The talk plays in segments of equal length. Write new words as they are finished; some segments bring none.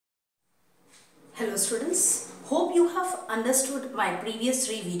Hello students, hope you have understood my previous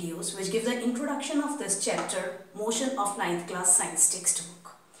 3 videos which give the introduction of this chapter, Motion of 9th class science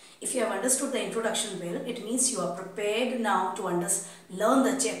textbook. If you have understood the introduction well, it means you are prepared now to learn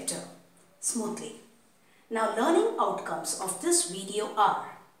the chapter smoothly. Now learning outcomes of this video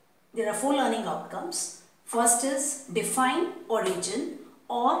are, there are 4 learning outcomes. First is define origin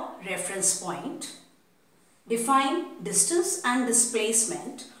or reference point, define distance and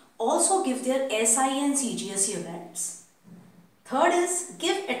displacement, also give their SI and CGS units. Third is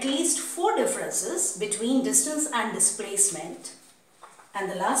give at least 4 differences between distance and displacement. And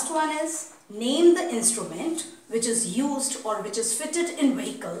the last one is name the instrument which is used or which is fitted in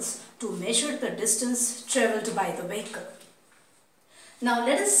vehicles to measure the distance travelled by the vehicle. Now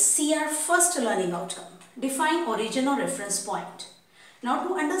let us see our first learning outcome. Define origin or reference point. Now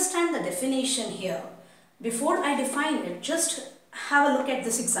to understand the definition here, before I define it, just have a look at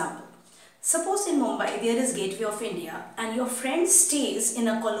this example. Suppose in Mumbai there is Gateway of India and your friend stays in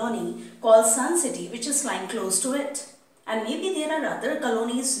a colony called Sun City which is lying close to it. And maybe there are other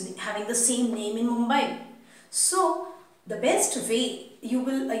colonies having the same name in Mumbai. So the best way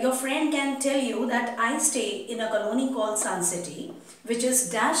your friend can tell you that I stay in a colony called Sun City which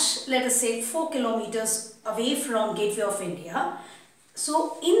is let us say 4 kilometers away from Gateway of India.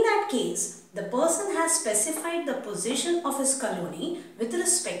 So in that case, the person has specified the position of his colony with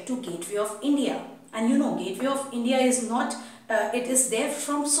respect to Gateway of India. And you know, Gateway of India is not, it is there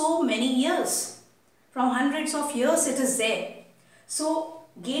from so many years. From hundreds of years it is there. So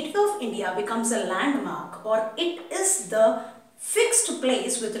Gateway of India becomes a landmark, or it is the fixed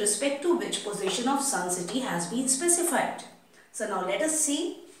place with respect to which position of Sun City has been specified. So now let us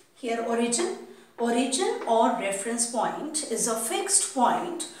see here origin. Origin or reference point is a fixed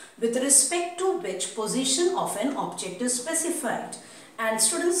point with respect to which position of an object is specified. And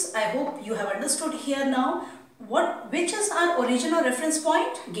students, I hope you have understood here now which is our origin or reference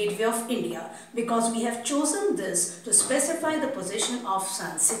point? Gateway of India, because we have chosen this to specify the position of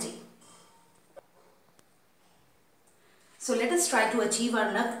Sun City. So let us try to achieve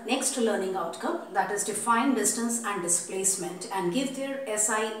our next learning outcome, that is define distance and displacement and give their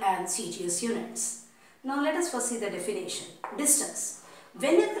SI and CGS units. Now let us first see the definition. Distance.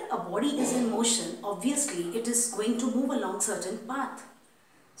 Whenever a body is in motion, obviously it is going to move along certain path.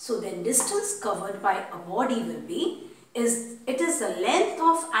 So then distance covered by a body will be, it is the length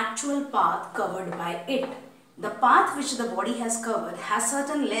of actual path covered by it. The path which the body has covered has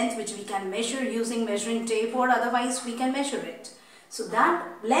certain length which we can measure using measuring tape, or otherwise we can measure it. So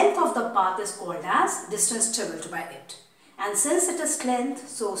that length of the path is called as distance travelled by it. And since it is length,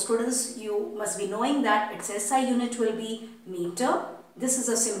 so students, you must be knowing that its SI unit will be meter. This is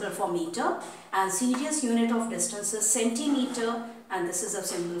a symbol for meter, and CGS unit of distance is centimeter, and this is a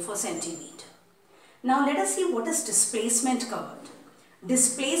symbol for centimeter. Now let us see what is displacement covered.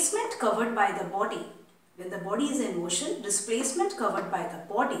 Displacement covered by the body. When the body is in motion, displacement covered by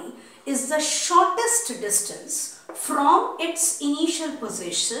the body is the shortest distance from its initial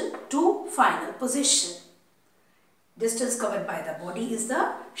position to final position. Distance covered by the body is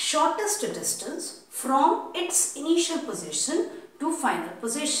the shortest distance from its initial position to final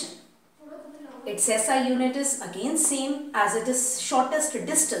position. Its SI unit is again same as it is shortest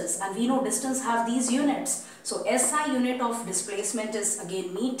distance, and we know distance have these units. So SI unit of displacement is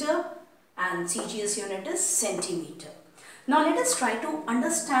again meter and CGS unit is centimeter. Now let us try to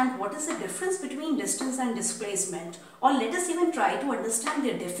understand what is the difference between distance and displacement, or let us even try to understand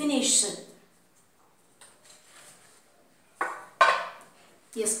their definition.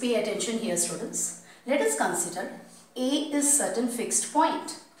 Yes, pay attention here students. Let us consider A is certain fixed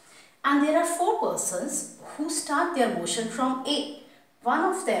point, and there are 4 persons who start their motion from A. One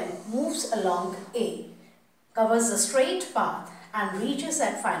of them moves along A, covers a straight path and reaches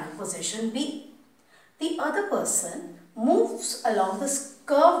at final position B. The other person moves along this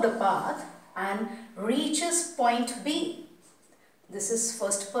curved path and reaches point B. This is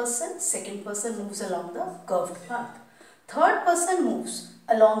first person. Second person moves along the curved path. Third person moves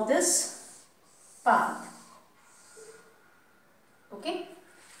along this path. Okay?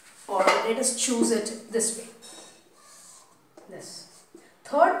 Or let us choose it this way. This.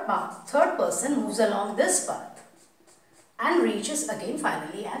 Third person moves along this path and reaches again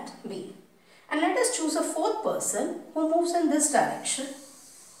finally at B. And let us choose a 4th person who moves in this direction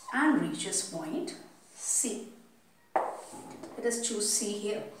and reaches point C. Let us choose C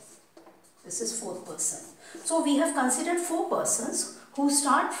here. This is 4th person. So we have considered 4 persons who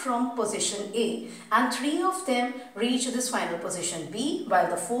start from position A, and 3 of them reach this final position B, while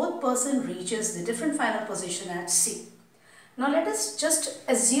the 4th person reaches the different final position at C. Now let us just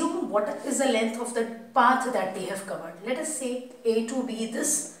assume what is the length of the path that they have covered. Let us say A to B,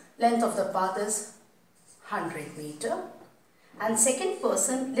 this length of the path is 100 meter. And second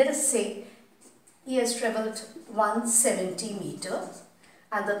person, let us say he has travelled 170 meter.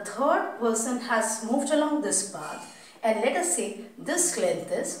 And the third person has moved along this path. And let us say this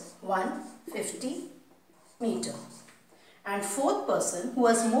length is 150 meter. And fourth person who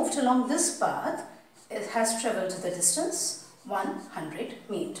has moved along this path has travelled the distance 100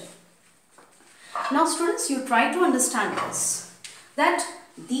 meter. Now students, you try to understand this, that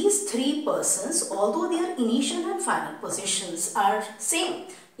these three persons, although their initial and final positions are same,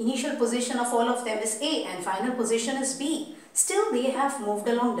 initial position of all of them is A and final position is B, still they have moved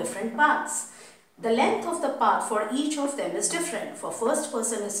along different paths. The length of the path for each of them is different. For first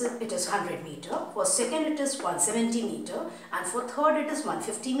person it is 100 meter, for second it is 170 meter, and for third it is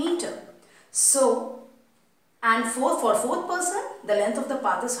 150 meter. So, and for fourth person, the length of the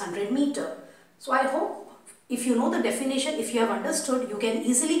path is 100 meter. So I hope if you know the definition, if you have understood, you can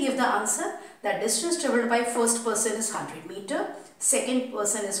easily give the answer that distance travelled by first person is 100 meter, second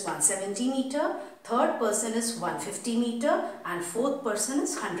person is 170 meter, third person is 150 meter, and fourth person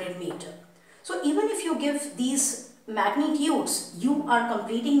is 100 meter. So even if you give these magnitudes, you are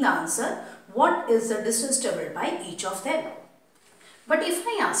completing the answer. What is the distance travelled by each of them? But if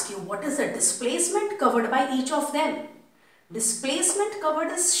I ask you what is the displacement covered by each of them? Displacement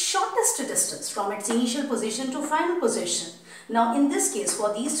covered is shortest distance from its initial position to final position. Now in this case,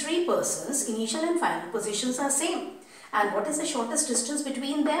 for these three persons, initial and final positions are same. And what is the shortest distance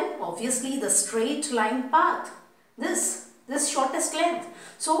between them? Obviously the straight line path. This shortest length.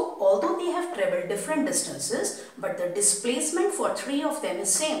 So although they have travelled different distances, but the displacement for three of them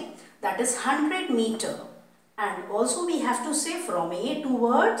is same. That is 100 meter. And also we have to say from A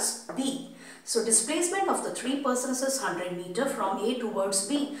towards B. So displacement of the three persons is 100 meter from A towards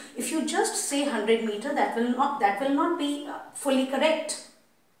B. If you just say 100 meter, that will not be fully correct.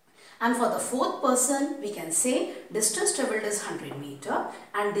 And for the fourth person, we can say distance travelled is 100 meter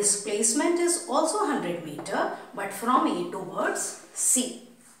and displacement is also 100 meter, but from A towards C.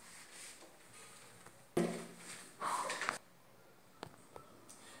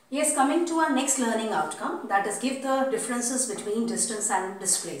 Yes, coming to our next learning outcome, that is give the differences between distance and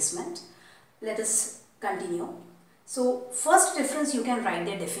displacement. Let us continue. So first difference, you can write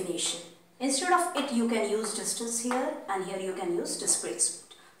the definition. Instead of it, you can use distance here, and here you can use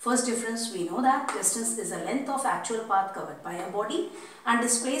displacement. First difference, we know that distance is the length of actual path covered by a body and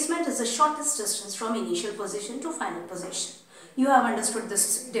displacement is the shortest distance from initial position to final position. You have understood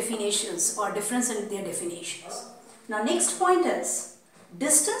this definitions or difference in their definitions. Now next point is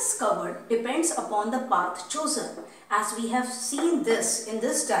distance covered depends upon the path chosen. As we have seen this in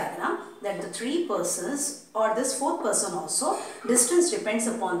this diagram, that the three persons or this fourth person also, distance depends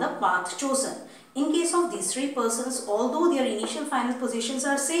upon the path chosen. In case of these three persons, although their initial final positions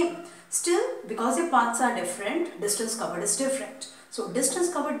are same, still because their paths are different, distance covered is different. So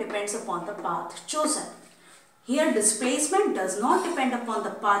distance covered depends upon the path chosen. Here displacement does not depend upon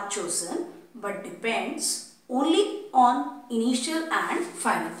the path chosen, but depends only on initial and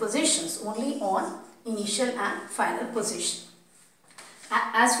final positions. Only on initial and final position.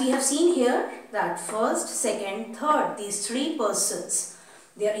 As we have seen here that first, second, third, these three persons,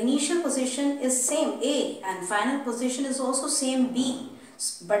 their initial position is same A and final position is also same B,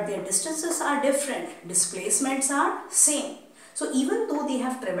 but their distances are different, displacements are same. So even though they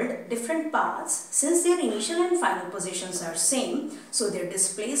have travelled different paths, since their initial and final positions are same, so their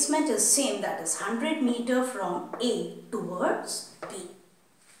displacement is same, that is 100 meter from A towards B.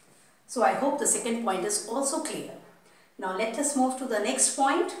 So I hope the second point is also clear. Now let us move to the next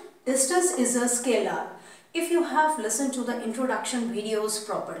point. Distance is a scalar. If you have listened to the introduction videos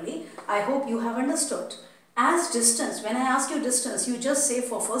properly, I hope you have understood. As distance, when I ask you distance, you just say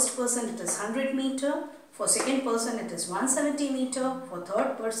for first person it is 100 meter, for second person it is 170 meter, for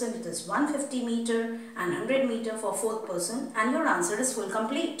third person it is 150 meter and 100 meter for fourth person, and your answer is full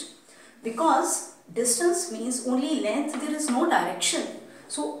complete. Because distance means only length, there is no direction.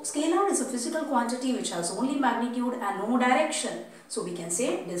 So scalar is a physical quantity which has only magnitude and no direction. So we can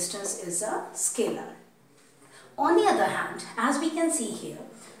say distance is a scalar. On the other hand, as we can see here,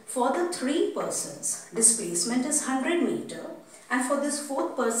 for the three persons, displacement is 100 meter and for this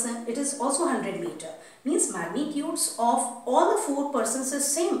fourth person, it is also 100 meter. Means magnitudes of all the four persons is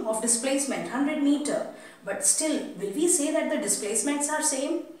same of displacement, 100 meter. But still, will we say that the displacements are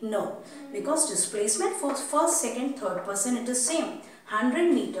same? No. Because displacement for first, second, third person, it is same.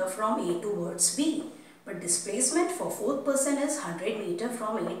 100 meter from A towards B. But displacement for fourth person is 100 meter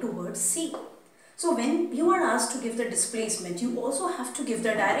from A towards C. So when you are asked to give the displacement, you also have to give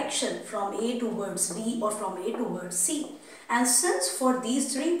the direction from A towards B or from A towards C. And since for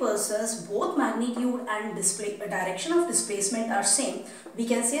these three persons both magnitude and direction of displacement are same, we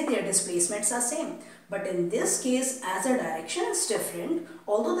can say their displacements are same. But in this case, as the direction is different,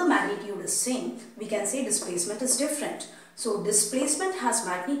 although the magnitude is same, we can say displacement is different. So displacement has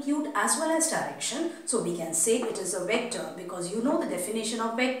magnitude as well as direction. So we can say it is a vector, because you know the definition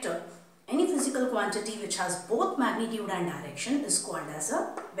of vector. Any physical quantity which has both magnitude and direction is called as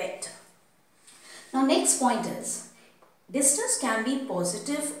a vector. Now next point is, distance can be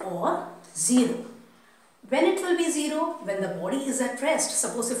positive or zero. When it will be zero? When the body is at rest.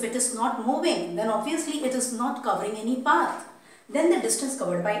 Suppose if it is not moving, then obviously it is not covering any path. Then the distance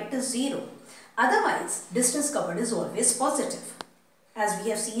covered by it is zero. Otherwise, distance covered is always positive. As we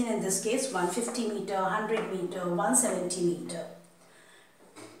have seen in this case, 150 meter, 100 meter, 170 meter.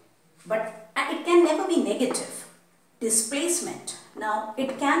 But it can never be negative. Displacement. Now,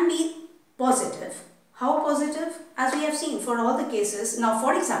 it can be positive. How positive? As we have seen for all the cases. Now,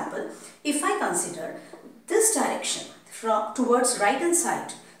 for example, if I consider this direction towards right hand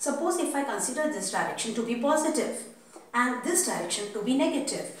side, suppose if I consider this direction to be positive and this direction to be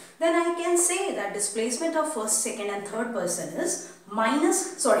negative, then I can say that displacement of first, second and third person is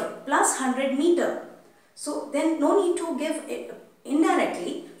plus 100 meter. So then no need to give it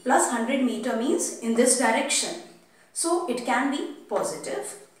indirectly. Plus 100 meter means in this direction. So it can be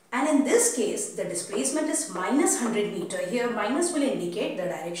positive. And in this case, the displacement is minus 100 meter. Here minus will indicate the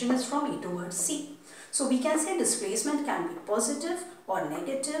direction is from A towards C. So we can say displacement can be positive or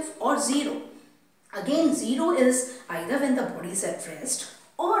negative or zero. Again, zero is either when the body is at rest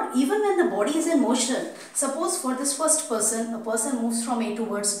or even when the body is in motion. Suppose for this first person, a person moves from A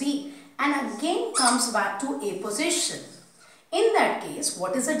towards B and again comes back to A position. In that case,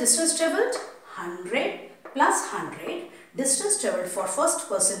 what is the distance travelled? 100 plus 100. Distance travelled for first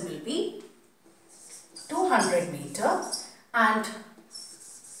person will be 200 meter and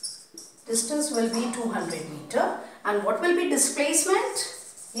distance will be 200 meter. And what will be displacement?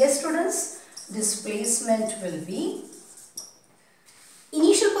 Yes students, displacement will be,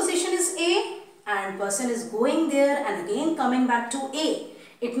 initial position is A and person is going there and again coming back to A.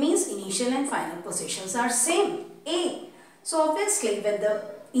 It means initial and final positions are same, A. So obviously when the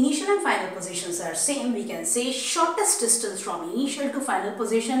initial and final positions are same, we can say shortest distance from initial to final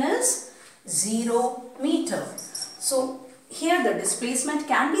position is 0 meter. So here the displacement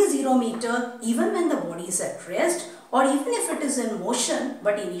can be 0 meter even when the body is at rest, or even if it is in motion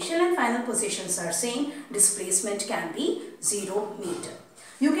but initial and final positions are same, displacement can be 0 meter.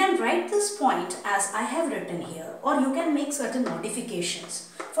 You can write this point as I have written here, or you can make certain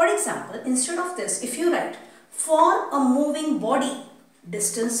modifications. For example, instead of this, if you write, for a moving body,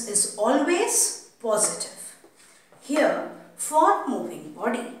 distance is always positive. Here, for moving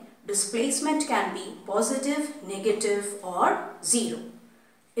body, displacement can be positive, negative or 0.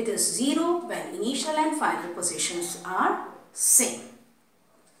 It is 0 when initial and final positions are same.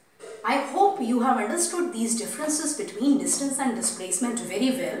 I hope you have understood these differences between distance and displacement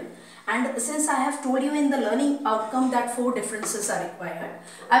very well. And since I have told you in the learning outcome that 4 differences are required,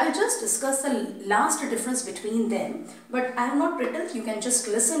 I will just discuss the last difference between them. But I have not written, you can just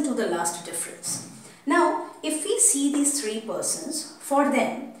listen to the last difference. Now, if we see these 3 persons, for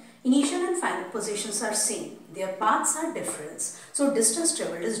them, initial and final positions are same. Their paths are different. So, distance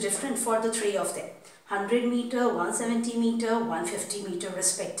travelled is different for the 3 of them. 100 meter, 170 meter, 150 meter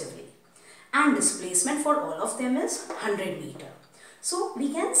respectively. And displacement for all of them is 100 meter. So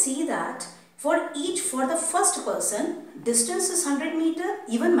we can see that for the first person, distance is 100 meter,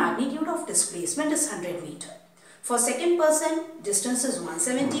 even magnitude of displacement is 100 meter. For second person, distance is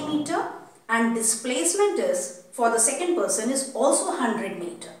 170 meter and displacement is, for the second person, is also 100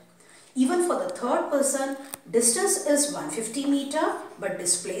 meter. Even for the third person, distance is 150 meter but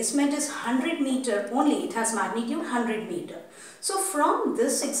displacement is 100 meter only. It has magnitude 100 meter. So from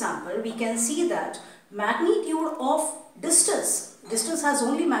this example, we can see that magnitude of distance has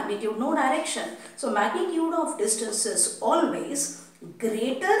only magnitude, no direction. So magnitude of distance is always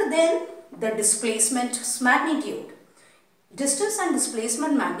greater than the displacement's magnitude. Distance and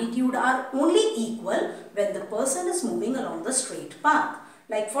displacement magnitude are only equal when the person is moving along the straight path.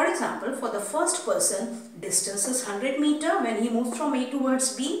 Like for example, for the first person, distance is 100 meter when he moves from A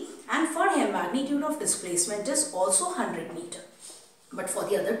towards B, and for him magnitude of displacement is also 100 meter. But for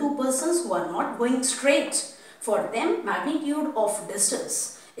the other 2 persons who are not going straight, for them magnitude of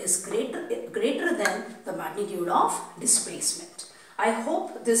distance is greater than the magnitude of displacement. I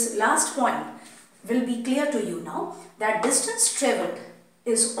hope this last point will be clear to you now, that distance travelled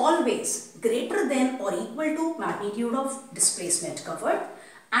is always greater than or equal to magnitude of displacement covered,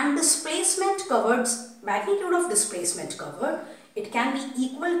 and magnitude of displacement covered, it can be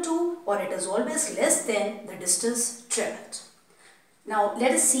equal to or it is always less than the distance traveled. Now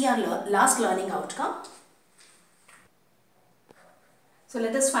let us see our last learning outcome. So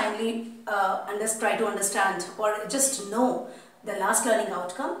let us finally try to understand or just know the last learning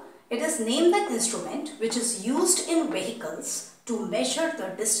outcome. It is name the instrument which is used in vehicles to measure the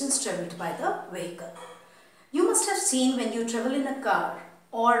distance travelled by the vehicle. You must have seen when you travel in a car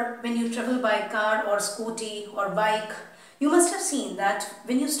or when you travel by car or scooty or bike, you must have seen that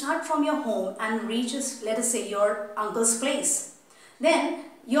when you start from your home and reaches, let us say, your uncle's place, then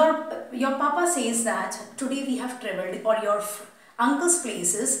your papa says that today we have travelled, or your uncle's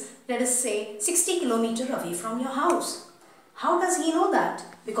place is, let us say, 60 kilometers away from your house. How does he know that?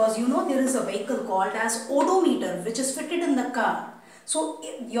 Because you know there is a vehicle called as Autometer which is fitted in the car. So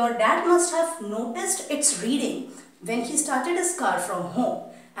your dad must have noticed its reading when he started his car from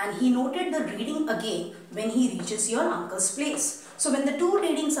home, and he noted the reading again when he reaches your uncle's place. So when the two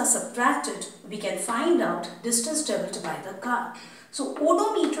readings are subtracted, we can find out distance travelled by the car. So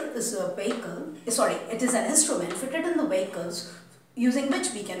odometer is a it is an instrument fitted in the vehicles using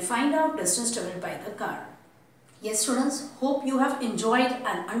which we can find out distance travelled by the car. Yes students, hope you have enjoyed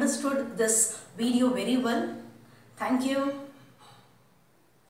and understood this video very well. Thank you.